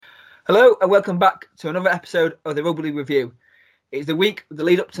Hello and welcome back to another episode of the Rugby League Review. It's the week of the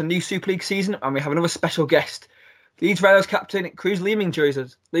lead up to the new Super League season and we have another special guest. Leeds Rhinos captain Kruise Leeming joins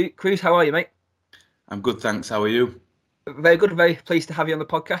us. Kruise, how are you, mate? I'm good, thanks. How are you? Very good, very pleased to have you on the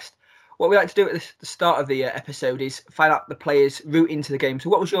podcast. What we like to do at the start of the episode is find out the players' route into the game. So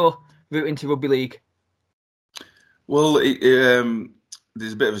what was your route into Rugby League? Well,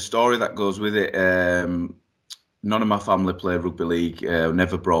 there's a bit of a story that goes with it. None of my family played rugby league.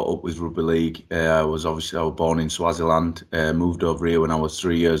 Never brought up with rugby league. I was born in Swaziland. Moved over here when I was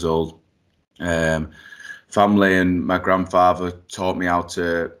 3 years old. Family and my grandfather taught me how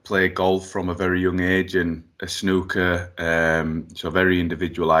to play golf from a very young age and a snooker. So very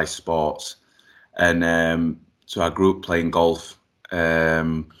individualised sports. And so I grew up playing golf.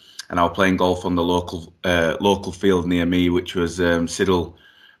 And I was playing golf on the local field near me, which was Siddle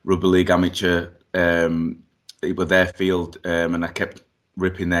Rugby League Amateur. It was their field, and I kept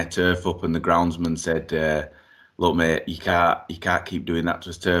ripping their turf up, and the groundsman said, "Look, mate, you can't keep doing that to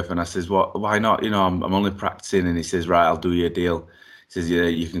us turf." And I says, "What? Why not? You know, I'm only practicing." And he says, "Right, I'll do you a deal." He says, "Yeah,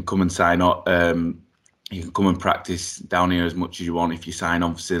 you can come and sign up. You can come and practice down here as much as you want if you sign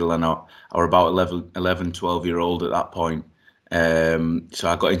on for Siddle." And I was about 11, 12-year-old at that point. So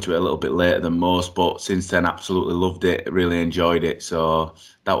I got into it a little bit later than most, but since then, absolutely loved it. Really enjoyed it. So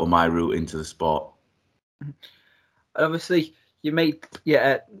that was my route into the sport. Obviously, you made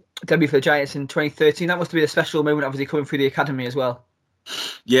debut for the Giants in 2013. That must have been a special moment, obviously, coming through the academy as well.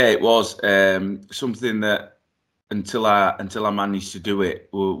 Yeah, it was something that until I managed to do it,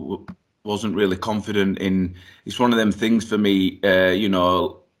 wasn't really confident in. It's one of them things for me,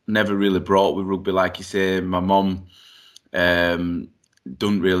 never really brought up with rugby, like you say. My mum don't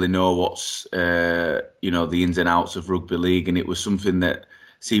really know what's the ins and outs of rugby league, and it was something that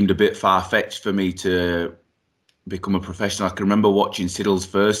seemed a bit far-fetched for me to become a professional. I can remember watching Siddle's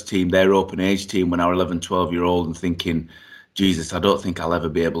first team, their open age team, when I was 11, 12-year-old and thinking, Jesus, I don't think I'll ever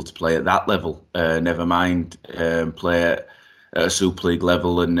be able to play at that level, never mind play at a Super League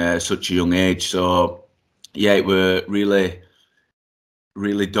level and such a young age. So yeah, it were really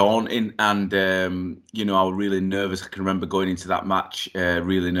daunting, and I was really nervous. I can remember going into that match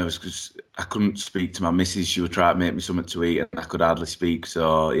really nervous because I couldn't speak to my missus. She would try to make me something to eat and I could hardly speak.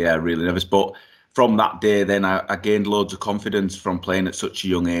 So yeah, really nervous. But from that day, then I gained loads of confidence from playing at such a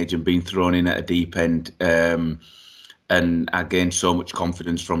young age and being thrown in at a deep end. And I gained so much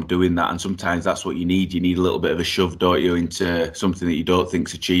confidence from doing that. And sometimes that's what you need. You need a little bit of a shove, don't you, into something that you don't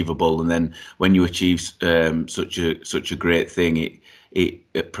think's achievable. And then when you achieve such a great thing,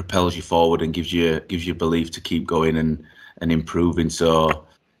 it propels you forward and gives you belief to keep going and improving. So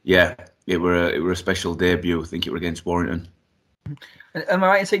yeah, it were a special debut. I think it were against Warrington. Am I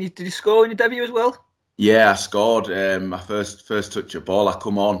right in saying did you score in your debut as well? Yeah, I scored my first touch of ball. I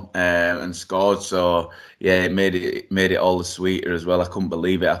come on and scored. So yeah, it made it all the sweeter as well. I couldn't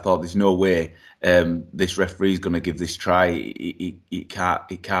believe it. I thought there's no way this referee's going to give this try. It can't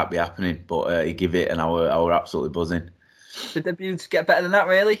be happening. But he gave it, and I were absolutely buzzing. The debuts get better than that,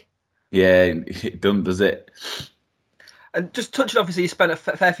 really? Yeah, it doesn't, does it? And just touching, obviously, you spent a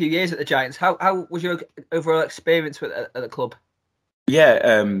fair few years at the Giants. How was your overall experience at the club?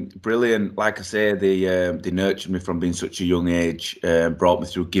 Yeah, brilliant. Like I say, they nurtured me from being such a young age, brought me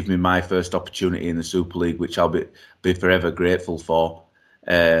through, gave me my first opportunity in the Super League, which I'll be forever grateful for.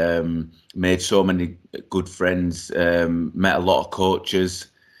 Made so many good friends, met a lot of coaches.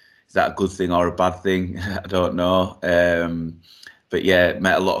 Is that a good thing or a bad thing? I don't know. But yeah,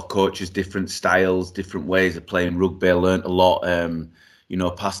 met a lot of coaches, different styles, different ways of playing rugby. I learnt a lot.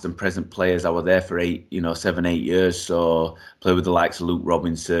 Past and present players. I was there for 7, 8 years. So played with the likes of Luke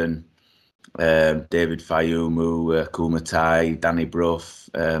Robinson, David Fayumu, Kumatai, Danny Brough,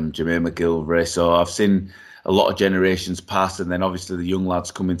 Jermaine McGilvray. So I've seen a lot of generations pass, and then obviously the young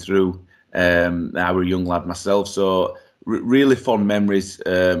lads coming through. I was a young lad myself, so really fond memories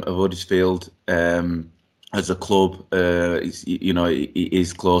of Huddersfield as a club. It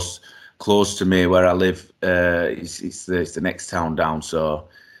is close to me where I live. It's the next town down. So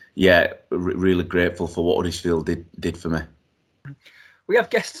yeah, really grateful for what Huddersfield did for me. We have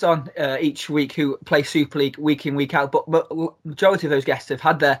guests on each week who play Super League week in, week out, but majority of those guests have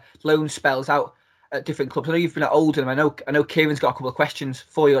had their loan spells out at different clubs. I know you've been at Oldham. I know Kieran's got a couple of questions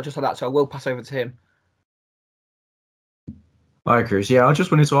for you just on that, so I will pass over to him. Hi, Chris. Yeah, I just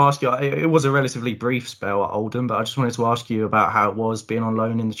wanted to ask you, it was a relatively brief spell at Oldham, but I just wanted to ask you about how it was being on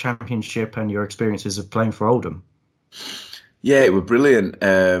loan in the Championship and your experiences of playing for Oldham. Yeah, it was brilliant.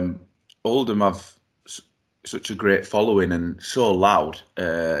 Oldham have such a great following and so loud.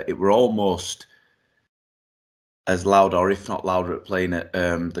 It were almost as loud, or if not louder, at playing at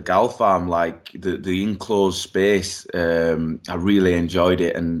the Gal Farm. Like the enclosed space, I really enjoyed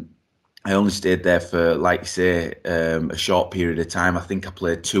it, and I only stayed there for, like you say, a short period of time. I think I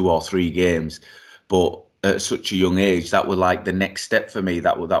played 2 or 3 games, but at such a young age, that was like the next step for me.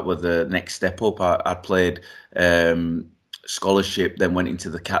 That was the next step up. I played scholarship, then went into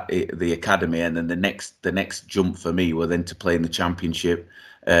the academy, and then the next jump for me was then to play in the championship,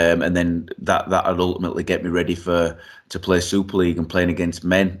 and then that would ultimately get me ready to play Super League and playing against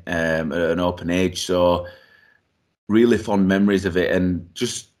men at an open age. So really fond memories of it, and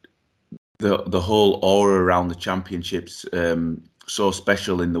just the whole aura around the championships, so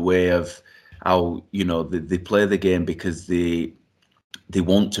special in the way of how they play the game, because they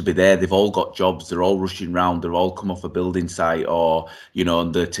want to be there. They've all got jobs. They're all rushing around. They're all come off a building site, or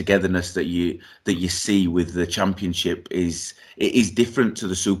and the togetherness that you see with the championship is different to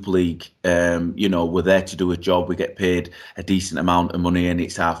the Super League. We're there to do a job. We get paid a decent amount of money, and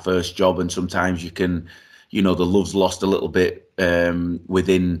it's our first job. And sometimes you can, the love's lost a little bit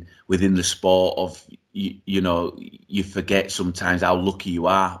within the sport of you forget sometimes how lucky you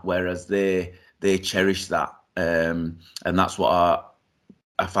are, whereas they cherish that, and that's what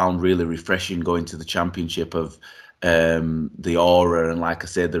I found really refreshing going to the championship, of the aura and, like I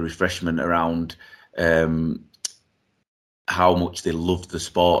said, the refreshment around how much they loved the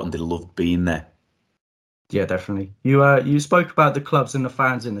sport and they loved being there. Yeah, definitely. You spoke about the clubs and the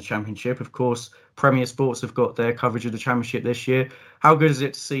fans in the championship. Of course, Premier Sports have got their coverage of the championship this year. How good is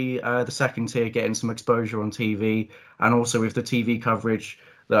it to see the second tier getting some exposure on TV, and also with the TV coverage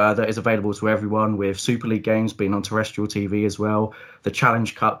that is available to everyone, with Super League games being on terrestrial TV as well, the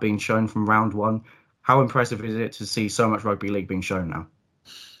Challenge Cup being shown from round 1? How impressive is it to see so much rugby league being shown now?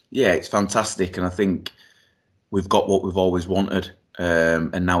 Yeah, it's fantastic, and I think we've got what we've always wanted.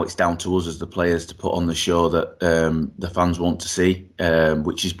 And now it's down to us as the players to put on the show that the fans want to see,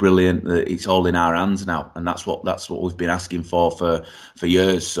 which is brilliant. It's all in our hands now, and that's what we've been asking for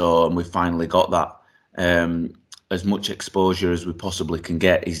years. So, and we've finally got that. As much exposure as we possibly can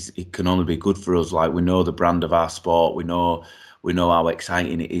get it can only be good for us. Like, we know the brand of our sport, we know how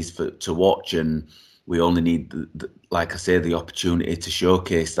exciting it is to watch, and we only need like I say, the opportunity to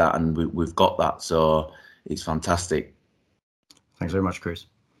showcase that, and we've got that. So it's fantastic. Thanks very much, Chris.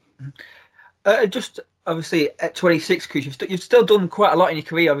 Just obviously at 26, Chris, you've still done quite a lot in your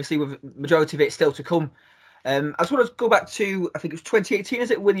career, obviously, with majority of it still to come. I just want to go back to, I think it was 2018,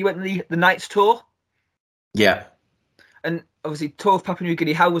 is it, when you went on the Knights tour? Yeah. And obviously, tour of Papua New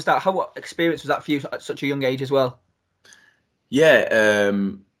Guinea, how was that? What experience was that for you at such a young age as well? Yeah,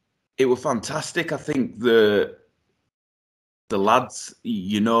 it was fantastic. I think the lads,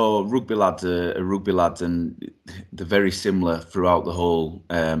 rugby lads are rugby lads, and they're very similar throughout the whole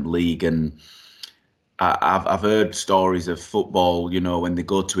league. And I've heard stories of football, when they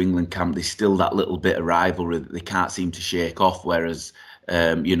go to England camp, there's still that little bit of rivalry that they can't seem to shake off, whereas,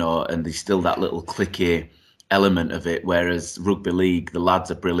 and there's still that little cliquey element of it, whereas rugby league, the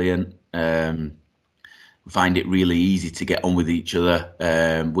lads are brilliant. Find it really easy to get on with each other,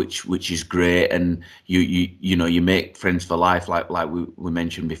 which is great, and you make friends for life, like we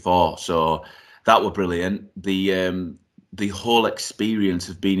mentioned before. So that were brilliant. The whole experience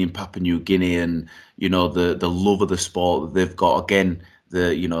of being in Papua New Guinea, and the love of the sport that they've got, again,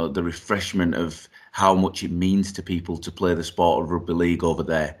 the refreshment of how much it means to people to play the sport of rugby league over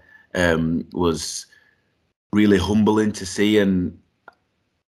there, was really humbling to see, and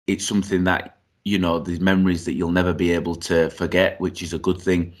it's something that, these memories that you'll never be able to forget, which is a good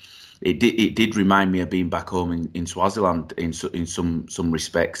thing. It did remind me of being back home in Swaziland in some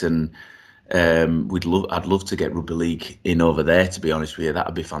respects, and I'd love to get rugby league in over there, to be honest with you.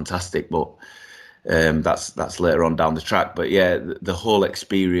 That'd be fantastic, but that's later on down the track. But yeah, the whole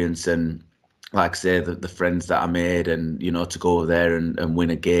experience, and like I say, the friends that I made, and to go over there and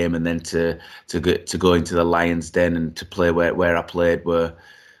win a game, and then to go into the Lions Den and to play where I played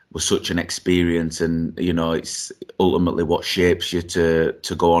was such an experience. And it's ultimately what shapes you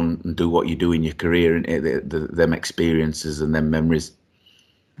to go on and do what you do in your career, and them experiences and them memories.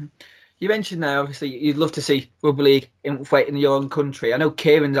 You mentioned there, obviously, you'd love to see rugby league in your own country. I know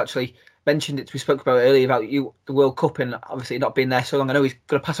Kieran's actually mentioned it. We spoke about it earlier about the World Cup, and obviously not being there so long. I know he's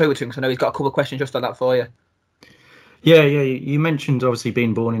going to pass over to him, because I know he's got a couple of questions just on that for you. Yeah. You mentioned obviously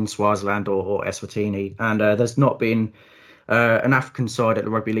being born in Swaziland or Eswatini, and there's not been an African side at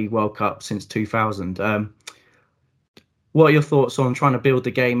the Rugby League World Cup since 2000. What are your thoughts on trying to build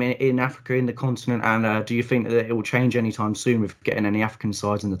the game in Africa, in the continent, and do you think that it will change anytime soon with getting any African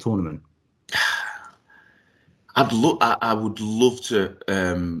sides in the tournament? I would love to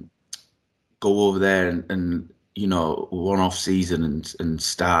go over there and one off season and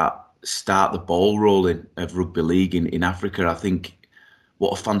start the ball rolling of rugby league in Africa. I think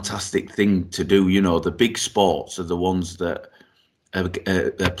what a fantastic thing to do. The big sports are the ones that are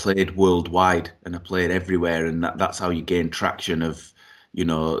played worldwide and are played everywhere, and that's how you gain traction of,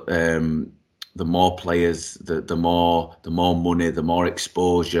 the more players, the more money, the more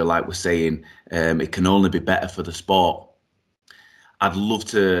exposure. Like we're saying, it can only be better for the sport. I'd love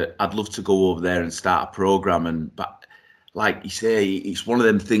to go over there and start a program, but like you say, it's one of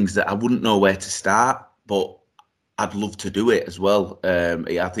them things that I wouldn't know where to start, but I'd love to do it as well.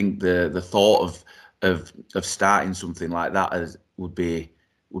 I think the thought of starting something like that would be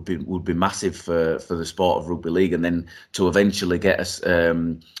massive for the sport of rugby league, and then to eventually get us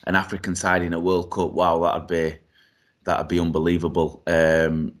an African side in a World Cup. Wow, that'd be unbelievable.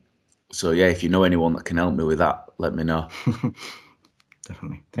 So yeah, if you know anyone that can help me with that, let me know.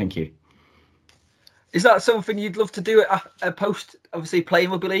 Definitely, thank you. Is that something you'd love to do at post, obviously playing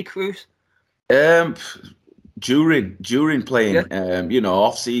rugby league, Kruise? During playing,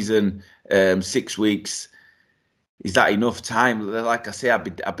 off season, 6 weeks. Is that enough time? Like I say,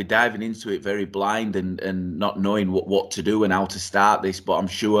 I'd be diving into it very blind and not knowing what to do and how to start this. But I'm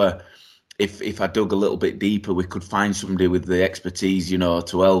sure if I dug a little bit deeper, we could find somebody with the expertise,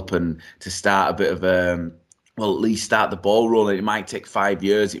 to help and to start a bit of at least start the ball rolling. It might take 5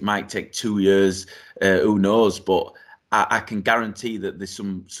 years, it might take 2 years, who knows? But I can guarantee that there's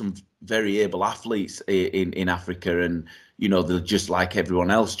some very able athletes in Africa, and they're just like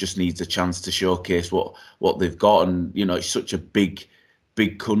everyone else, just needs a chance to showcase what they've got. And it's such a big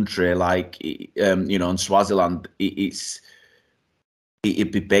country, like in Swaziland,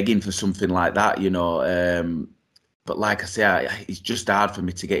 it'd be begging for something like that, but like I say, it's just hard for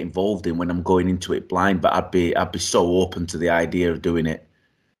me to get involved in when I'm going into it blind. But I'd be so open to the idea of doing it.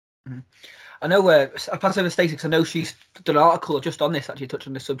 Mm-hmm. I know I pass over to Stacy because I know she's done an article just on this, actually touched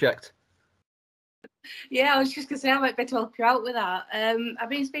on this subject. Yeah, I was just going to say I might better help you out with that. I've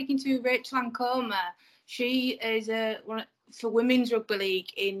been speaking to Rachel Ankoma. She is for Women's Rugby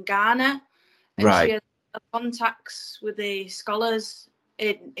League in Ghana. And right. She has contacts with the scholars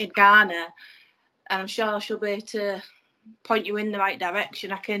in Ghana. And I'm sure she'll be able to point you in the right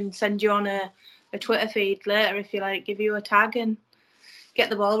direction. I can send you on a Twitter feed later if you like, give you a tag and get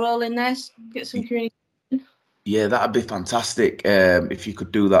the ball rolling there, get some community. Yeah, that'd be fantastic. If you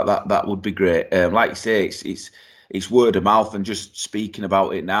could do that would be great. Like you say, it's word of mouth, and just speaking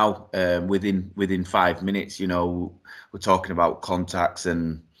about it now, within 5 minutes, we're talking about contacts,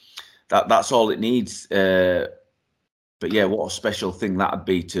 and that's all it needs. But yeah, what a special thing that'd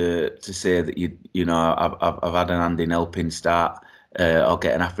be to say that I've had an hand in helping start or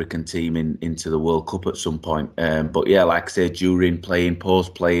get an African team into the World Cup at some point. But yeah, like I say, during playing,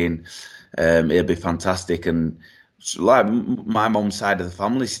 post playing, it'd be fantastic. And like my mum's side of the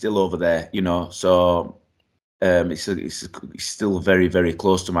family is still over there, so it's still very, very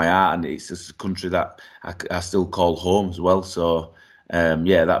close to my heart, and it's a country that I still call home as well. So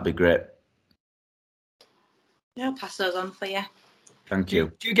yeah, that'd be great. Yeah, I'll pass those on for you. Thank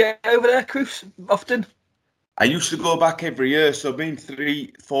you. Do you get over there, Kruise, often? I used to go back every year. So being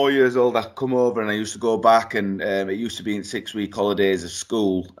 3-4 years old, I come over and I used to go back, and it used to be in 6-week holidays of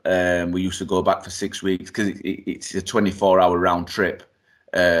school. We used to go back for 6 weeks because it's a 24-hour round trip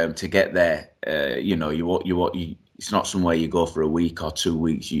to get there. It's not somewhere you go for a week or 2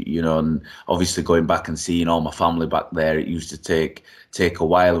 weeks. And obviously going back and seeing all my family back there, it used to take a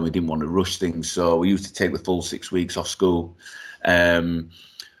while, and we didn't want to rush things, so we used to take the full 6 weeks off school.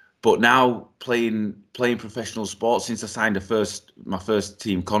 But now playing professional sports, since I signed my first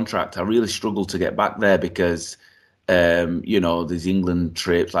team contract, I really struggle to get back there because there's England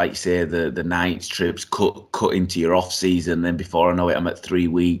trips, like you say, the nights trips cut into your off season. Then before I know it, I'm at 3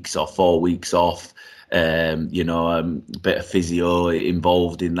 weeks or 4 weeks off. A bit of physio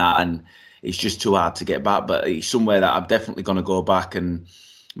involved in that, and it's just too hard to get back. But it's somewhere that I'm definitely going to go back. And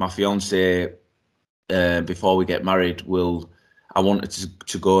my fiance, before we get married, I wanted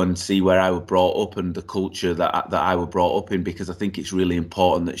to go and see where I was brought up and the culture that I was brought up in, because I think it's really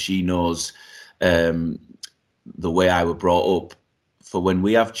important that she knows the way I was brought up for when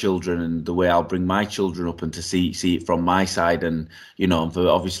we have children, and the way I'll bring my children up, and to see it from my side. And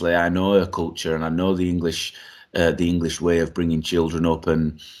obviously I know her culture, and I know the English way of bringing children up,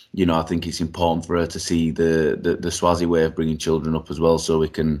 and I think it's important for her to see the Swazi way of bringing children up as well, so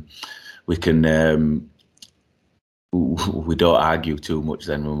we don't argue too much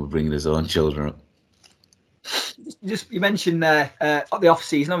then when we're bringing his own children up. You mentioned there the off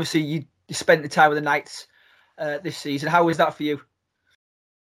season. Obviously, you spent the time with the Knights this season. How was that for you?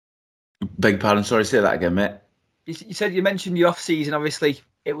 Beg pardon, sorry, say that again, mate. You mentioned your off season. Obviously,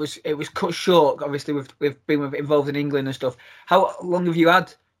 it was cut short. Obviously, we've been involved in England and stuff. How long have you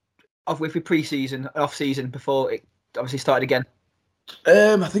had off with your pre-season, off season before it obviously started again?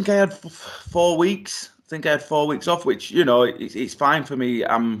 I think I had 4 weeks. I think I had 4 weeks off, which it's fine for me.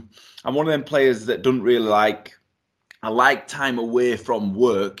 I'm one of them players that don't really like. I like time away from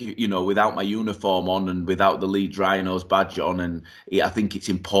work, without my uniform on and without the Leeds Rhinos badge on. And I think it's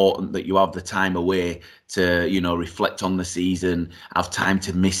important that you have the time away to, reflect on the season, have time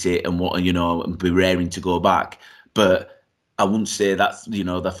to miss it and be raring to go back. But I wouldn't say that's,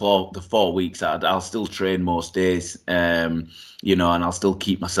 the 4 weeks. I'll still train most days, and I'll still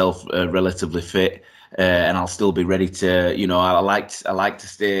keep myself relatively fit. And I'll still be ready to, I like to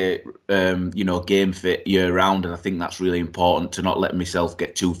stay, game fit year round, and I think that's really important to not let myself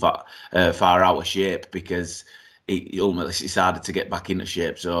get too far out of shape, because ultimately it's harder to get back into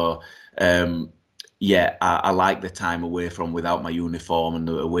shape. So, I like the time away from without my uniform and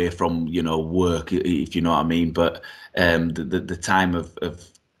away from work, if you know what I mean. But the time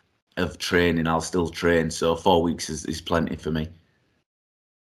of training, I'll still train. So 4 weeks is plenty for me.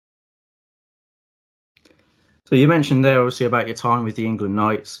 So you mentioned there, obviously, about your time with the England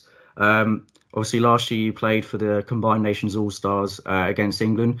Knights. Obviously, last year you played for the Combined Nations All-Stars against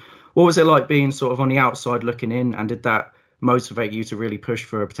England. What was it like being sort of on the outside looking in, and did that motivate you to really push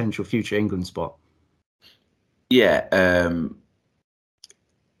for a potential future England spot? Yeah,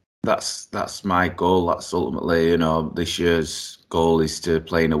 that's my goal. That's ultimately, this year's goal is to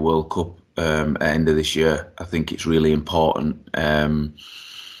play in a World Cup at the end of this year. I think it's really important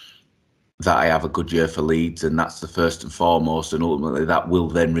that I have a good year for Leeds, and that's the first and foremost, and ultimately that will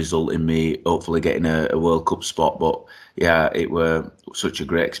then result in me hopefully getting a World Cup spot. But yeah, it were such a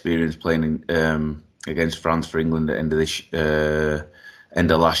great experience playing against France for England at the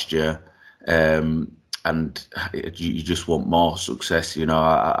end of last year, and you just want more success.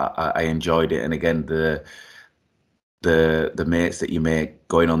 I enjoyed it, and again the mates that you make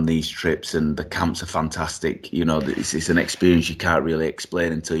going on these trips, and the camps are fantastic. It's an experience you can't really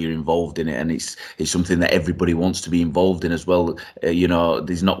explain until you're involved in it, and it's something that everybody wants to be involved in as well.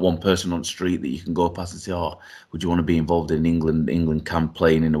 There's not one person on the street that you can go past and say, "Oh, would you want to be involved in England camp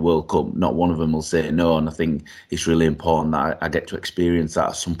playing in a World Cup?" Not one of them will say no, and I think it's really important that I get to experience that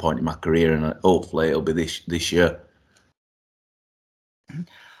at some point in my career, and hopefully it'll be this year.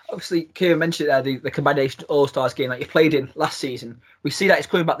 Obviously, Kieran mentioned there the Combined Nations All-Stars game that you played in last season. We see that it's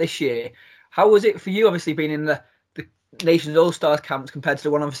coming back this year. How was it for you, obviously, being in the Nations All-Stars camps compared to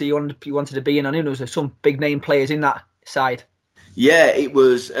the one obviously you wanted to be in? I knew there was some big name players in that side. Yeah, it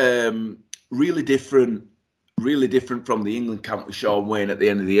was really different from the England camp with Sean Wayne at the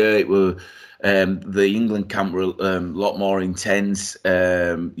end of the year. It were the England camp were a lot more intense,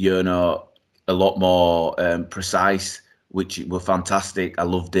 a lot more precise, which were fantastic. I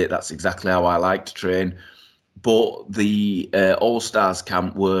loved it. That's exactly how I like to train. But the All-Stars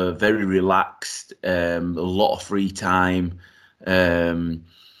camp were very relaxed, a lot of free time.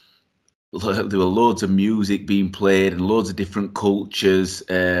 There were loads of music being played and loads of different cultures,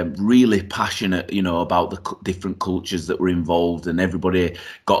 really passionate, about the different cultures that were involved, and everybody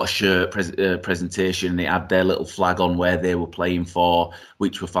got a shirt presentation. They had their little flag on where they were playing for,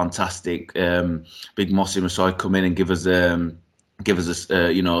 which were fantastic. Big Mossy Masoi come in and give us a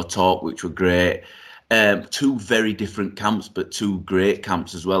talk, which were great. Two very different camps, but two great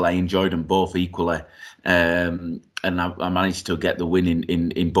camps as well. I enjoyed them both equally. And I managed to get the win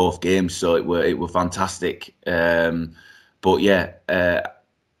in both games, so it were fantastic. But yeah,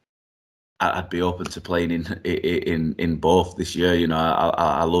 I'd be open to playing in both this year.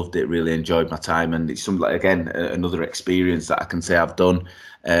 I loved it, really enjoyed my time, and it's another experience that I can say I've done.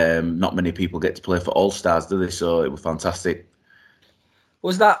 Not many people get to play for All Stars, do they? So it was fantastic.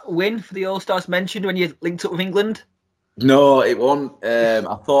 Was that win for the All Stars mentioned when you linked up with England? No, it wasn't.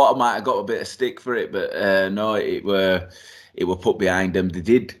 I thought I might have got a bit of stick for it, but no, it were put behind them.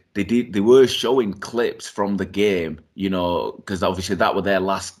 They were showing clips from the game, because obviously that were their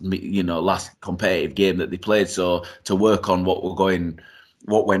last competitive game that they played. So to work on what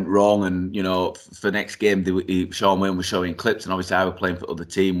went wrong, and for next game, Sean Wayne was showing clips, and obviously I was playing for other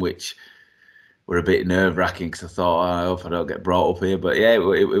team, which were a bit nerve-wracking because I thought, I hope I don't get brought up here. But yeah, it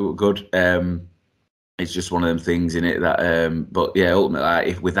was good. It's just one of them things in it that, but yeah, ultimately,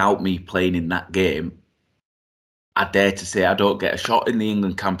 if without me playing in that game, I dare to say I don't get a shot in the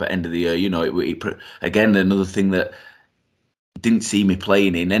England camp at the end of the year. Again, another thing that didn't see me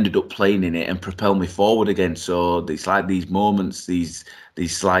playing in, ended up playing in it and propelled me forward again. So it's like these moments, these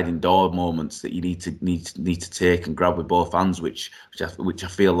sliding door moments that you need to take and grab with both hands, which I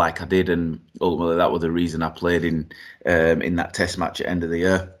feel like I did, and ultimately that was the reason I played in that Test match at the end of the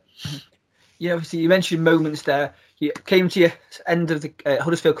year. Yeah, obviously you mentioned moments there. You came to your end of the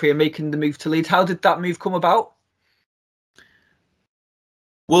Huddersfield career, making the move to Leeds. How did that move come about?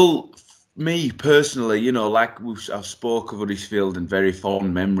 Well, me personally, like I've spoke of Huddersfield and very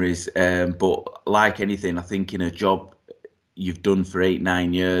fond memories. But like anything, I think in a job you've done for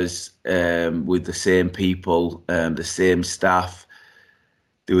 8-9 years with the same people, the same staff,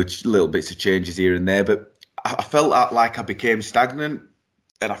 there were little bits of changes here and there, but I felt like I became stagnant.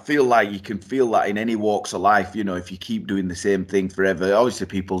 And I feel like you can feel that in any walks of life, if you keep doing the same thing forever. Obviously,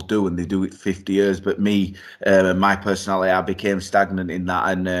 people do, and they do it 50 years. But me, my personality, I became stagnant in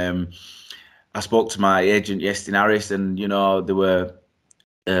that. And I spoke to my agent, Yestin Harris, and, there were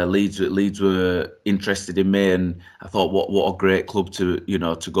Leeds were interested in me. And I thought, what a great club to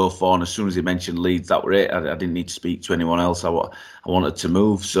go for. And as soon as he mentioned Leeds, that were it. I didn't need to speak to anyone else. I wanted to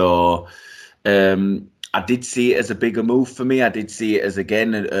move. So I did see it as a bigger move for me. I did see it as,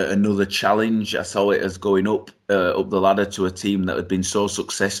 again, another challenge. I saw it as going up the ladder to a team that had been so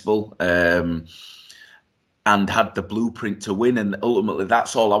successful and had the blueprint to win. And ultimately,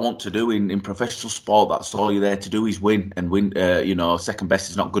 that's all I want to do in professional sport. That's all you're there to do is win. And win. Second best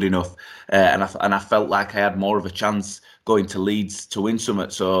is not good enough. And I felt like I had more of a chance going to Leeds to win something.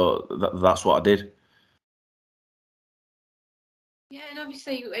 So that's what I did. Yeah, and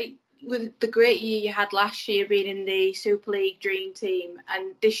obviously, with the great year you had last year being in the Super League Dream Team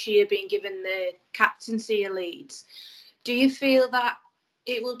and this year being given the captaincy of Leeds, do you feel that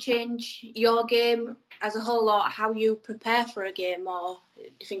it will change your game as a whole, or how you prepare for a game, or do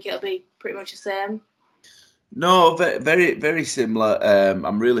you think it'll be pretty much the same? No, very, very similar.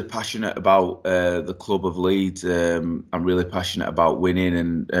 I'm really passionate about the club of Leeds. I'm really passionate about winning,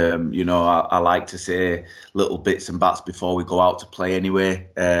 and I like to say little bits and bats before we go out to play anyway.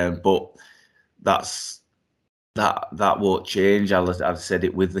 But that won't change. I've said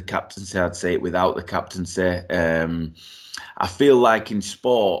it with the captaincy. I'd say it without the captaincy. I feel like in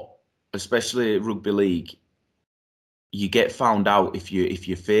sport, especially rugby league, you get found out if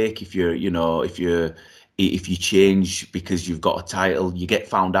you're fake, if you change because you've got a title, you get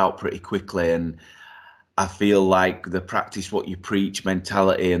found out pretty quickly. And I feel like the practice what you preach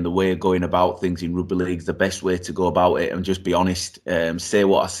mentality and the way of going about things in rugby league is the best way to go about it, and just be honest, say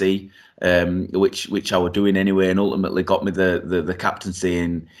what I see, which I was doing anyway, and ultimately got me the captaincy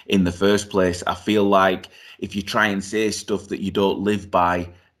in the first place. I feel like if you try and say stuff that you don't live by,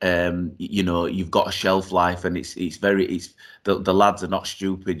 you've got a shelf life, and the lads are not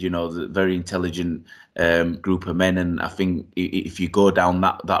stupid, the very intelligent group of men. And I think if you go down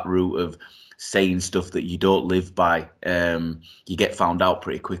that route of saying stuff that you don't live by, you get found out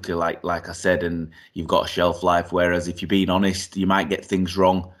pretty quickly, like I said, and you've got a shelf life. Whereas if you're being honest, you might get things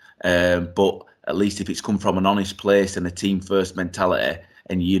wrong, but at least if it's come from an honest place and a team first mentality,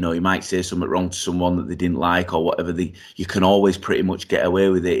 and you might say something wrong to someone that they didn't like or whatever, you can always pretty much get away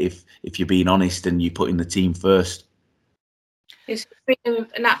with it if you're being honest and you put in the team first. It's been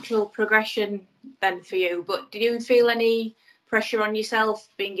a natural progression then for you, but did you feel any pressure on yourself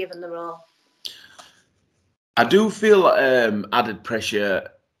being given the role? I do feel added pressure,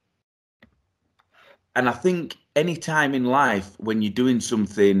 and I think any time in life when you're doing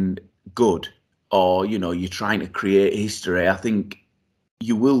something good, or you're trying to create history, I think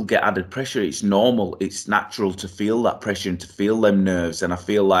you will get added pressure. It's normal. It's natural to feel that pressure and to feel them nerves. And I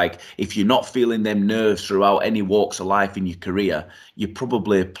feel like if you're not feeling them nerves throughout any walks of life in your career, you're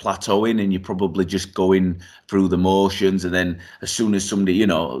probably plateauing and you're probably just going through the motions. And then as soon as somebody,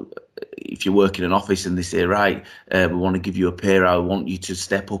 if you work in an office and they say, right, we want to give you a pay rise, I want you to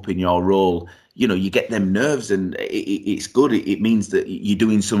step up in your role, you get them nerves, and it's good. It means that you're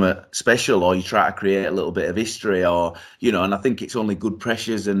doing something special, or you try to create a little bit of history, or, and I think it's only good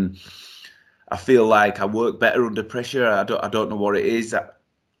pressures. And I feel like I work better under pressure. I don't know what it is.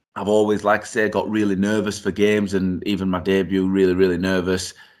 I've always, like I say, got really nervous for games, and even my debut, really, really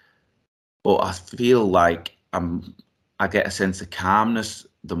nervous. But I feel like I get a sense of calmness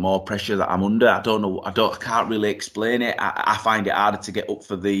the more pressure that I'm under. I don't know. I can't really explain it. I find it harder to get up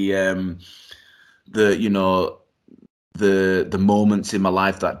for the moments in my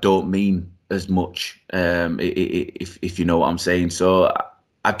life that don't mean as much, if you know what I'm saying. So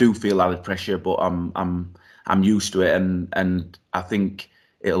I do feel added pressure, but I'm used to it, and I think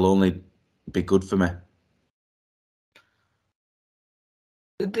it'll only be good for me.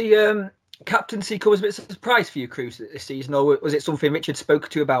 captaincy come as a bit of a surprise for you, Kruise, this season, or was it something Richard spoke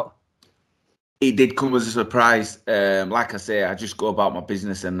to you about? It did come as a surprise. Like I say, I just go about my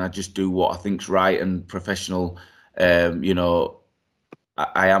business and I just do what I think's right and professional. I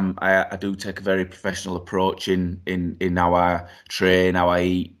do take a very professional approach in how I train, how I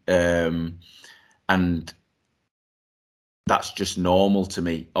eat, and that's just normal to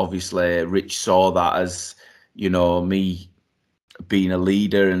me. Obviously, Rich saw that as, me being a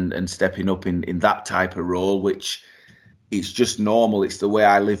leader and stepping up in that type of role, which it's just normal. It's the way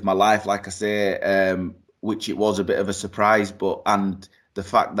I live my life, like I say, which it was a bit of a surprise. And the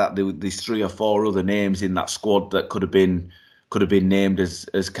fact that there's 3 or 4 other names in that squad that could have been named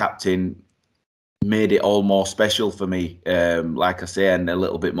as captain made it all more special for me, like I say, and a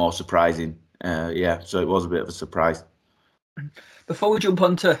little bit more surprising. So it was a bit of a surprise. Before we jump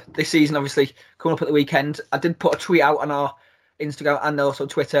onto this season, obviously, coming up at the weekend, I did put a tweet out on our Instagram and also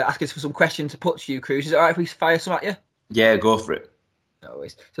Twitter asking for some questions to put to you, Kruise. Is it all right if we fire some at you? Yeah, go for it. No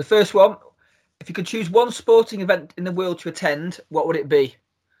worries. So the first one, if you could choose one sporting event in the world to attend, what would it be?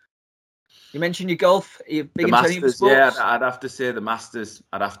 You mentioned your golf. Are you big into any of the sports? Yeah, I'd have to say the Masters.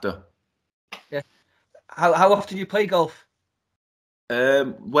 I'd have to. Yeah. How often do you play golf?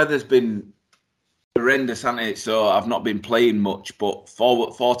 Weather's been horrendous, hasn't it? So I've not been playing much, but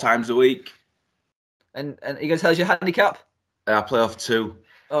 4 times a week. And are you going to tell us your handicap? I play off 2.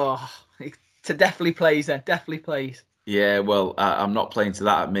 Oh, so definitely plays then. Definitely plays. Yeah, well, I'm not playing to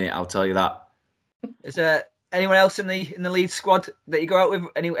that at the minute, I'll tell you that. Is there anyone else in the Leeds squad that you go out with?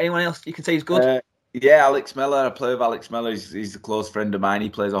 Anyone else you can say is good? Yeah, Alex Mellor. I play with Alex Mellor. He's a close friend of mine. He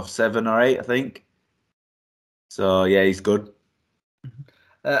plays off 7 or 8, I think. So, yeah, he's good.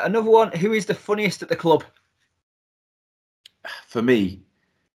 Another one, who is the funniest at the club? For me,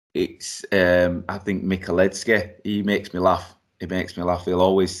 it's, I think, Michalewski. He makes me laugh. He'll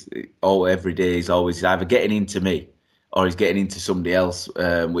always, every day, he's always either getting into me or he's getting into somebody else,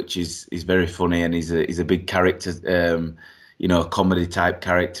 which is very funny. And he's a big character, comedy type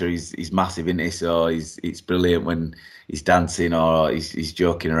character. He's massive, isn't he? So it's brilliant when he's dancing or he's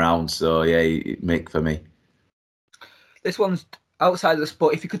joking around. So yeah, it make for me. This one's outside of the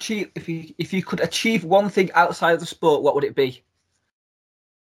sport. If you could achieve one thing outside of the sport, what would it be?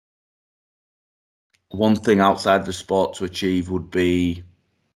 One thing outside the sport to achieve would be,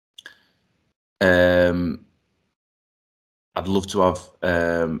 I'd love to have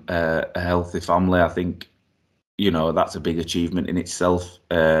a healthy family. I think, that's a big achievement in itself.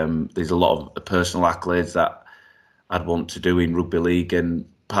 There's a lot of personal accolades that I'd want to do in rugby league, and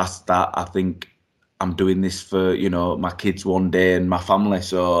past that, I think I'm doing this for my kids one day and my family.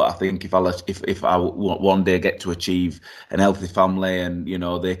 So I think if I one day get to achieve an healthy family and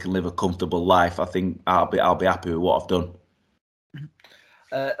they can live a comfortable life, I think I'll be happy with what I've done.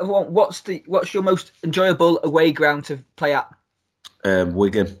 What's your most enjoyable away ground to play at?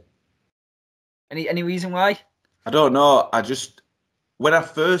 Wigan. Any reason why? I don't know. When I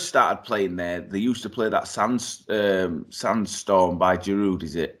first started playing there, they used to play that Sandstorm by Giroud,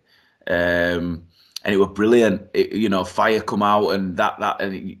 is it? And it was brilliant. Fire come out and that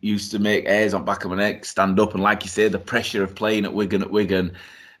and it used to make hairs on back of my neck stand up. And like you say, the pressure of playing at Wigan,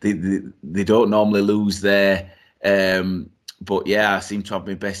 they don't normally lose there. But yeah, I seem to have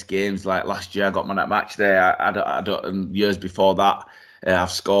my best games. Like last year, I got my match there. I don't, and years before that, I've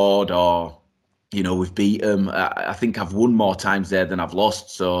scored or we've beat them. I think I've won more times there than I've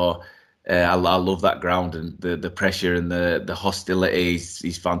lost. So I love that ground, and the pressure and the hostility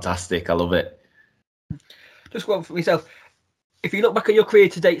is fantastic. I love it. Just one for myself. If you look back at your career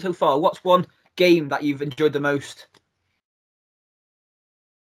to date so far, what's one game that you've enjoyed the most?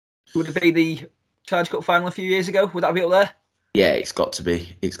 Would it be the Challenge Cup final a few years ago? Would that be up there? Yeah, it's got to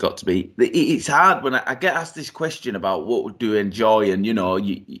be. It's hard when I get asked this question about what do you enjoy, and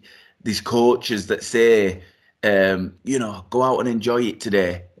these coaches that say, go out and enjoy it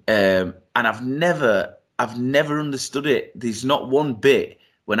today, and I've never understood it. There's not one bit.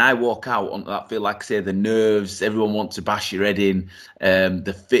 When I walk out, I feel like, say, the nerves, everyone wants to bash your head in,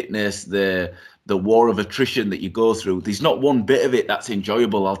 the fitness, the war of attrition that you go through. There's not one bit of it that's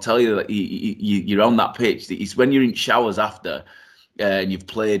enjoyable. I'll tell you that you're on that pitch. It's when you're in showers after and you've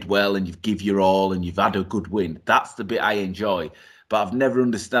played well and you've give your all and you've had a good win. That's the bit I enjoy. But I've never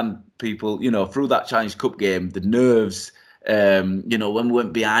understand people, through that Challenge Cup game, the nerves, when we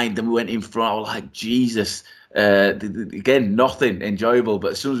went behind, then we went in front, I was like, Jesus. Again, nothing enjoyable,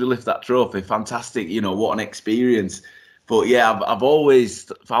 but as soon as we lift that trophy, fantastic. What an experience. But yeah, I've always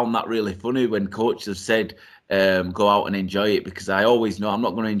found that really funny when coaches have said go out and enjoy it, because I always know I'm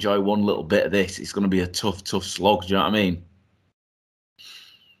not going to enjoy one little bit of this. It's going to be a tough slog. Do you know what I mean?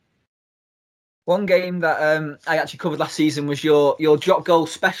 One game that I actually covered last season was your drop goal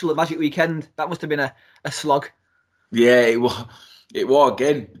special at Magic Weekend. That must have been a slog. Yeah, it was. It was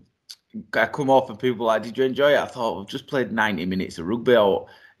again. I come off and people were like, "Did you enjoy it?" I thought I've just played 90 minutes of rugby. Or,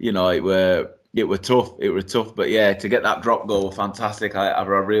 it were tough. It was tough, but yeah, to get that drop goal was fantastic. I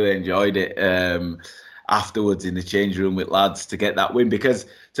really enjoyed it. Afterwards in the change room with lads to get that win, because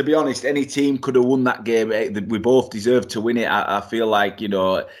to be honest, any team could have won that game. We both deserved to win it. I feel like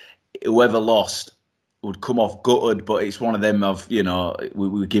whoever lost would come off gutted, but it's one of them of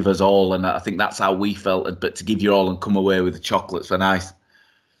we give us all, and I think that's how we felt. But to give you all and come away with the chocolates were nice.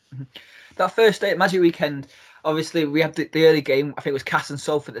 That first day at Magic Weekend, obviously we had the early game. I think it was Cass and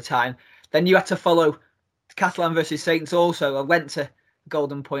Salford at the time. Then you had to follow Catalan versus Saints also. I went to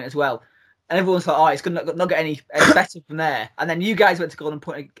Golden Point as well. And everyone thought, it's going to not get any better from there. And then you guys went to Golden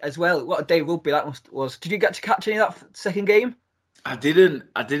Point as well. What a day of rugby that was. Did you get to catch any of that second game? I didn't.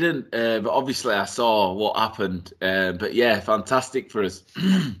 But obviously I saw what happened. But yeah, fantastic for us.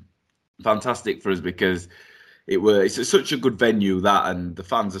 Fantastic for us because it's such a good venue, that, and the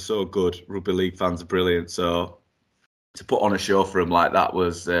fans are so good. Rugby league fans are brilliant. So to put on a show for them like that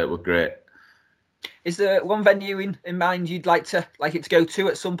was great. Is there one venue in mind you'd like it to go to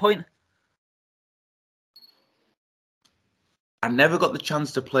at some point? I never got the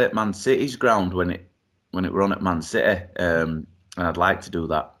chance to play at Man City's ground when it were on at Man City, and I'd like to do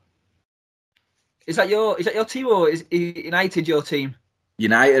that. Is that your team, or is United your team?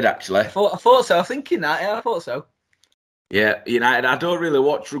 United, actually. I thought so. I was thinking that. Yeah, I thought so. Yeah, United. I don't really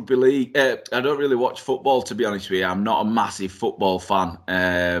watch rugby league. I don't really watch football, to be honest with you. I'm not a massive football fan.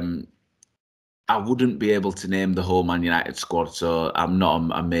 I wouldn't be able to name the whole Man United squad, so I'm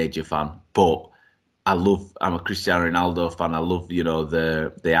not a major fan. But I'm a Cristiano Ronaldo fan. I love,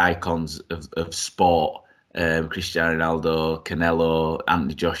 the icons of sport. Cristiano Ronaldo, Canelo,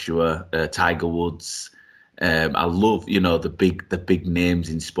 Anthony Joshua, Tiger Woods. I love, the big names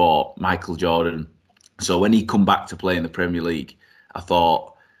in sport, Michael Jordan. So when he come back to play in the Premier League, I thought,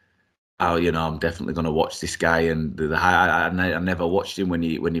 I'm definitely going to watch this guy. And I never watched him when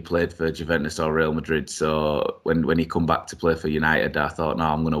he played for Juventus or Real Madrid. So when he come back to play for United, I thought, no,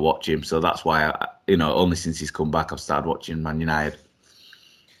 I'm going to watch him. So that's why, only since he's come back, I've started watching Man United.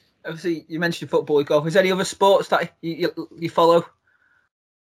 Obviously, you mentioned football, golf. Is there any other sports that you follow?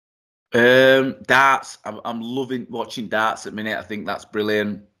 Darts. I'm loving watching darts at the minute. I think that's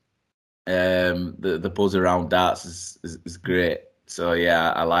brilliant. The buzz around darts is great. So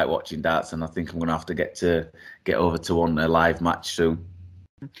yeah, I like watching darts, and I think I'm going to have to get over to one live match soon.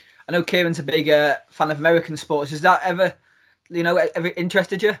 I know Kieran's a big fan of American sports. Has that ever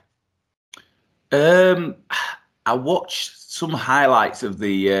interested you? I watched some highlights of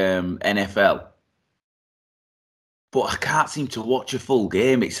the NFL, but I can't seem to watch a full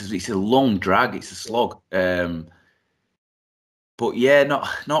game. It's a long drag. It's a slog. But yeah,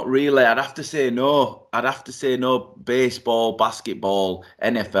 not really. I'd have to say no. Baseball, basketball,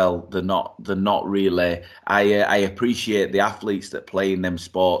 NFL. They're not really. I appreciate the athletes that play in them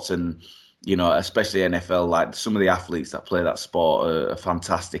sports, and especially NFL. Like some of the athletes that play that sport are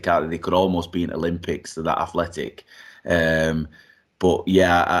fantastic. They could almost be in Olympics. They're that athletic. But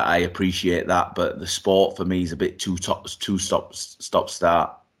yeah, I appreciate that. But the sport for me is a bit too stop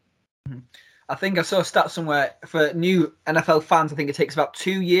start. I think I saw a stat somewhere for new NFL fans. I think it takes about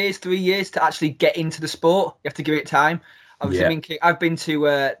 2 years, 3 years to actually get into the sport. You have to give it time. I've been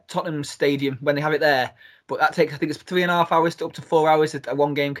to Tottenham Stadium when they have it there, but that takes, I think it's 3.5 hours to up to 4 hours that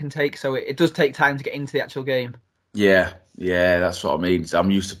one game can take. So it does take time to get into the actual game. Yeah, that's what I mean. So I'm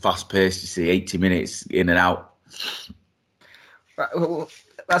used to fast paced. You see, 80 minutes in and out. Right, well,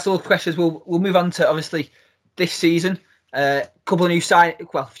 that's all the questions. We'll move on to obviously this season. Few new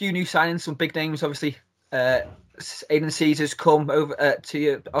signings, some big names. Obviously, Eithan Caesar's come over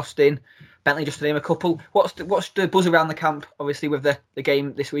to Austin. Bentley, just to name a couple. What's the buzz around the camp? Obviously, with the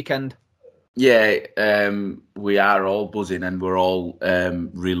game this weekend. Yeah, we are all buzzing, and we're all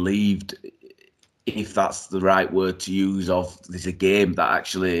relieved, if that's the right word to use. There's a game that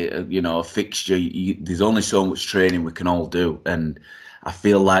actually, a fixture. There's only so much training we can all do, and I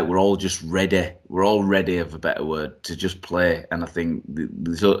feel like we're all just ready. We're all ready, of a better word, to just play. And I think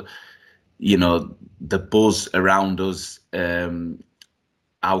the buzz around us,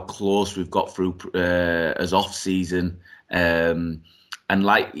 how close we've got through as off season, and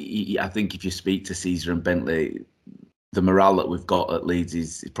I think if you speak to Caesar and Bentley, the morale that we've got at Leeds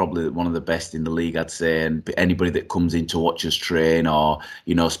is probably one of the best in the league, I'd say. And anybody that comes in to watch us train, or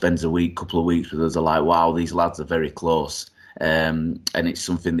spends couple of weeks with us, are like, wow, these lads are very close. and it's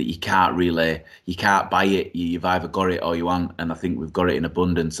something that you can't buy it. You've either got it or you haven't, and I think we've got it in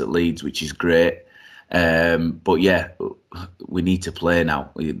abundance at Leeds, which is great. But yeah, we need to play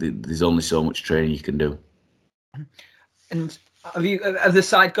now. There's only so much training you can do. And have the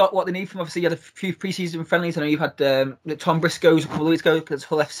side got what they need from? Obviously, you had a few pre-season friendlies. I know you've had Tom Briscoe's a couple of weeks ago against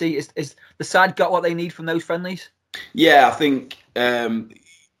Hull FC. Is the side got what they need from those friendlies? Yeah, I think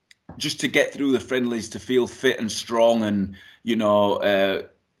just to get through the friendlies, to feel fit and strong, and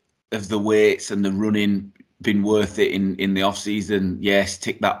of the weights and the running been worth it in the off season. Yes,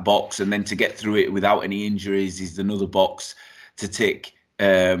 tick that box, and then to get through it without any injuries is another box to tick,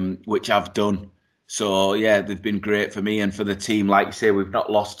 which I've done. So yeah, they've been great for me and for the team. Like you say, we've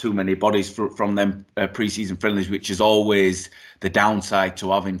not lost too many bodies from them pre-season friendlies, which is always the downside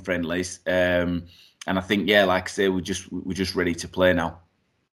to having friendlies. And I think, yeah, like I say, we're just ready to play now.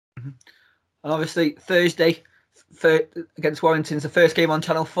 Mm-hmm. And obviously Thursday against Warrington's the first game on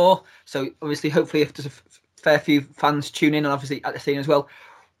Channel 4. So obviously, hopefully, if there's a fair few fans tune in, and obviously at the scene as well.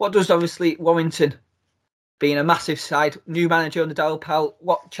 What does obviously Warrington, being a massive side, new manager under Darryl Powell,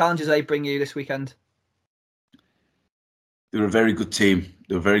 what challenges they bring you this weekend? They're a very good team.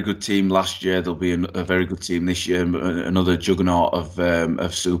 They were a very good team last year. They'll be a very good team this year. Another juggernaut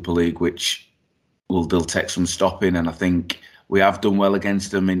of Super League, which they'll take some stopping. And I think we have done well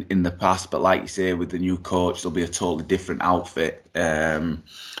against them in the past. But like you say, with the new coach, there'll be a totally different outfit,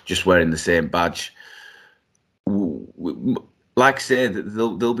 just wearing the same badge. Like I say,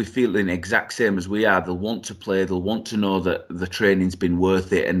 they'll be feeling the exact same as we are. They'll want to play. They'll want to know that the training's been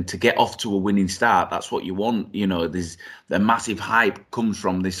worth it, and to get off to a winning start, that's what you want. There's the massive hype comes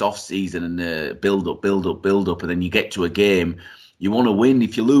from this off season and the build up, and then you get to a game. You want to win.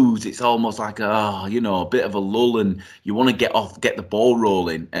 If you lose, it's almost like a bit of a lull, and you want to get the ball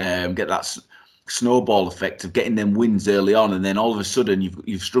rolling, get that snowball effect of getting them wins early on, and then all of a sudden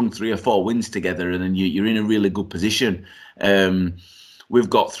you've strung 3 or 4 wins together, and then you're in a really good position. We've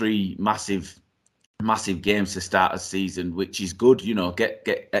got 3 massive games to start a season, which is good.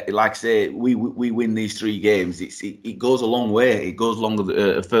 Get like I say, we win these 3 games. It goes a long way. It goes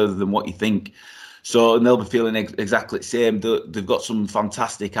longer further than what you think. So, and they'll be feeling exactly the same. They've got some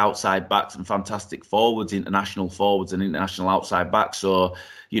fantastic outside backs and fantastic forwards, international forwards and international outside backs. So,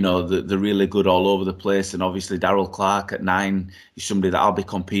 they're really good all over the place. And obviously, Darryl Clark at 9 is somebody that I'll be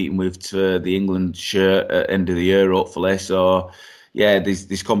competing with for the England shirt at the end of the year, hopefully. So, yeah,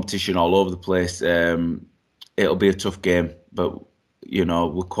 there's competition all over the place. It'll be a tough game, but,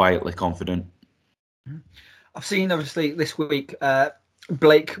 we're quietly confident. I've seen, obviously, this week,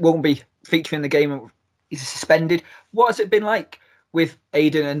 Blake won't be featuring the game. He's suspended. What has it been like with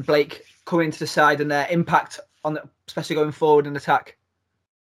Eithan and Blake coming into the side and their impact on, especially going forward in attack?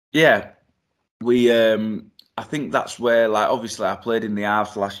 Yeah, I think that's where, obviously I played in the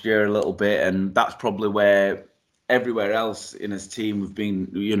halves last year a little bit, and that's probably where everywhere else in his team we've been,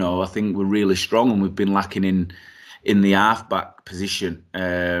 I think we're really strong, and we've been lacking in the half-back position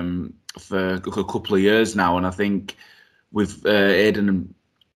for a couple of years now. And I think with Eithan and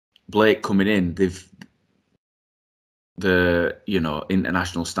Blake coming in, the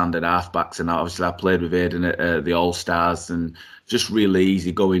international standard halfbacks, and obviously I played with Eithan at the All Stars, and just really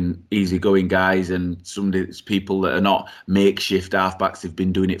easygoing guys, and some of these people that are not makeshift halfbacks. They've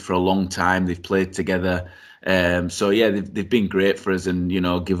been doing it for a long time. They've played together, so yeah, they've been great for us, and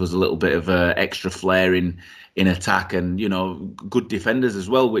give us a little bit of extra flair in attack, and good defenders as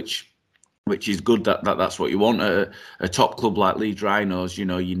well, which is good. That's what you want at a top club like Leeds Rhinos. You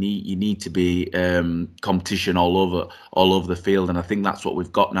need to be competition all over the field, and I think that's what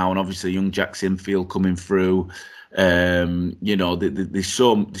we've got now. And obviously, young Jack Sinfield coming through. There's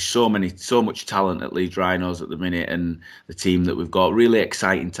so much talent at Leeds Rhinos at the minute, and the team that we've got. Really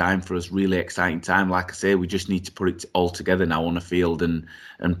exciting time for us. Really exciting time. Like I say, we just need to put it all together now on the field and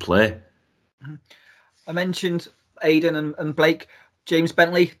play. I mentioned Eithan and Blake. James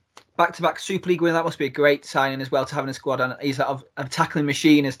Bentley, back-to-back Super League win. That must be a great signing as well to have in a squad, and he's a tackling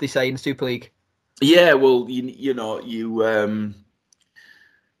machine, as they say in the Super League. Yeah, well,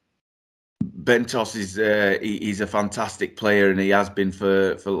 Bentos he's a fantastic player, and he has been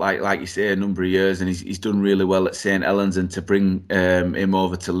for like you say, a number of years, and he's done really well at St Helens, and to bring him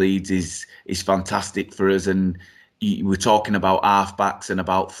over to Leeds is fantastic for us. And we're talking about halfbacks and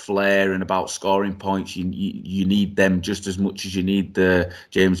about flair and about scoring points. You need them just as much as you need the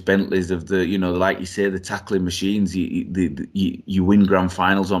James Bentleys of the, like you say, the tackling machines. You win grand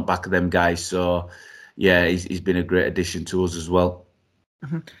finals on back of them guys. So, yeah, he's been a great addition to us as well.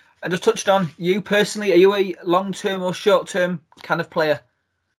 Mm-hmm. And just touched on you personally. Are you a long-term or short-term kind of player?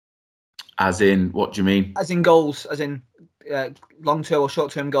 As in, what do you mean? As in goals, as in long-term or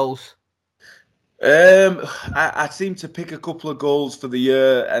short-term goals? I seem to pick a couple of goals for the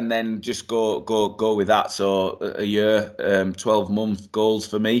year and then just go with that. So a year, 12-month goals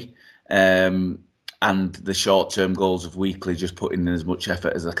for me, and the short-term goals of weekly, just putting in as much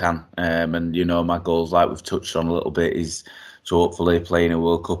effort as I can. And my goals, like we've touched on a little bit, is to hopefully play in a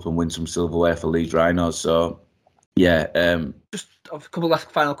World Cup and win some silverware for Leeds Rhinos. So yeah. Just a couple of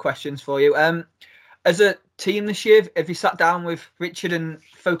last final questions for you. As a team this year, have you sat down with Richard and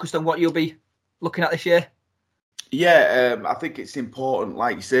focused on what you'll be looking at this year? Yeah, I think it's important.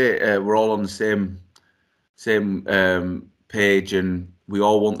 Like you say, we're all on the same page, and we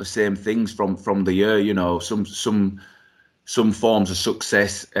all want the same things from the year. Some forms of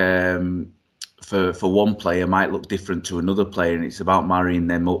success for one player might look different to another player, and it's about marrying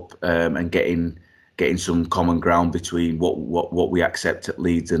them up and getting some common ground between what we accept at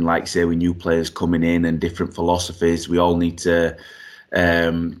Leeds, and like say, with new players coming in and different philosophies, we all need to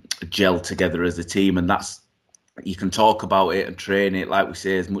gel together as a team, and that's, you can talk about it and train it, like we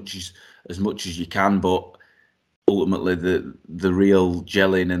say, as much as you can, but ultimately the real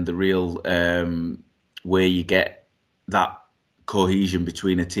gelling and the real way you get that cohesion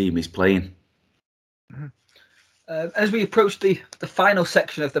between a team is playing. Mm-hmm. As we approach the final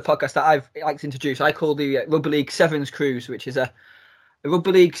section of the podcast that I've like to introduce, I call the Rugby League Sevens Cruise, which is a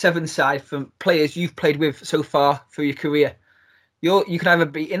Rugby League Sevens side from players you've played with so far through your career. You can either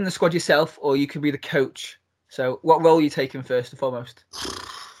be in the squad yourself or you can be the coach. So what role are you taking first and foremost?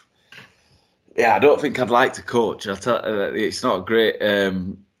 Yeah, I don't think I'd like to coach. I'll tell it's not great.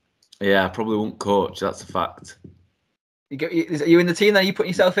 I probably won't coach. That's a fact. Are you in the team that you put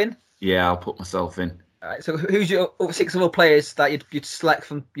yourself in? Yeah, I'll put myself in. All right, so who's your 6 other players that you'd select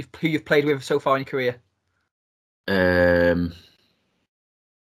from who you've played with so far in your career?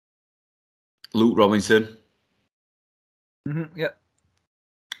 Luke Robinson. Mm-hmm, yep.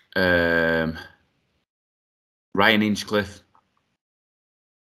 Ryan Hinchcliffe.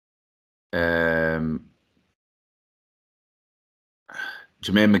 Jermaine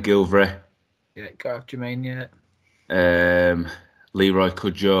McGilvray. Yeah, got Jermaine, yeah. Leroy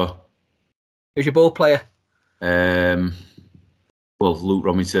Cudjoe. Who's your ball player? Luke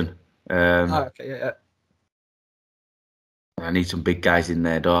Robinson. Okay, yeah. I need some big guys in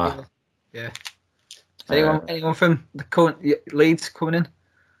there, don't I? Yeah. Anyone from the current Leeds coming in?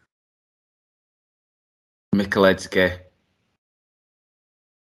 Michaledzki.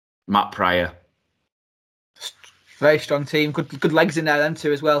 Matt Pryor. Very strong team. Good legs in there then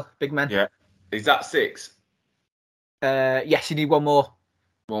too as well. Big men. Yeah. Is that 6? Yes, you need one more.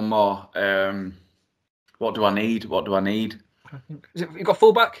 One more. What do I need? You got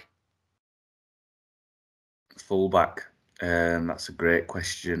fullback? Fullback. That's a great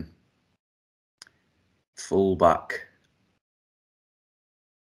question. Fullback.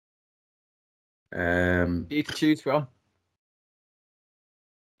 You need to choose from.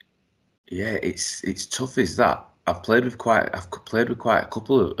 Yeah, it's tough. Is that I've played with quite a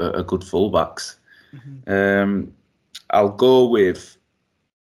couple of good fullbacks. Mm-hmm. I'll go with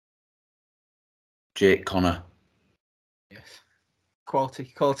Jake Connor. Yes,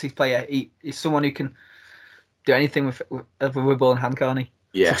 quality player. He's someone who can do anything with a ball in hand, can't he?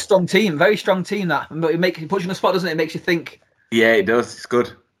 Yeah, it's a strong team, very strong team. That it puts you on the spot, doesn't it? It makes you think. Yeah, it does. It's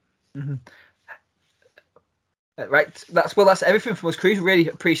good. Mm-hmm. Right, that's everything from us, Cruise. Really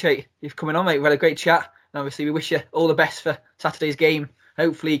appreciate you coming on, mate. We had a great chat, and obviously we wish you all the best for Saturday's game.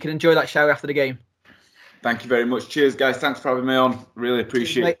 Hopefully you can enjoy that shower after the game. Thank you very much. Cheers, guys. Thanks for having me on. Really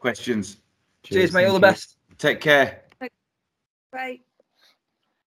appreciate the questions. Cheers, mate. All the best. Take care. Bye.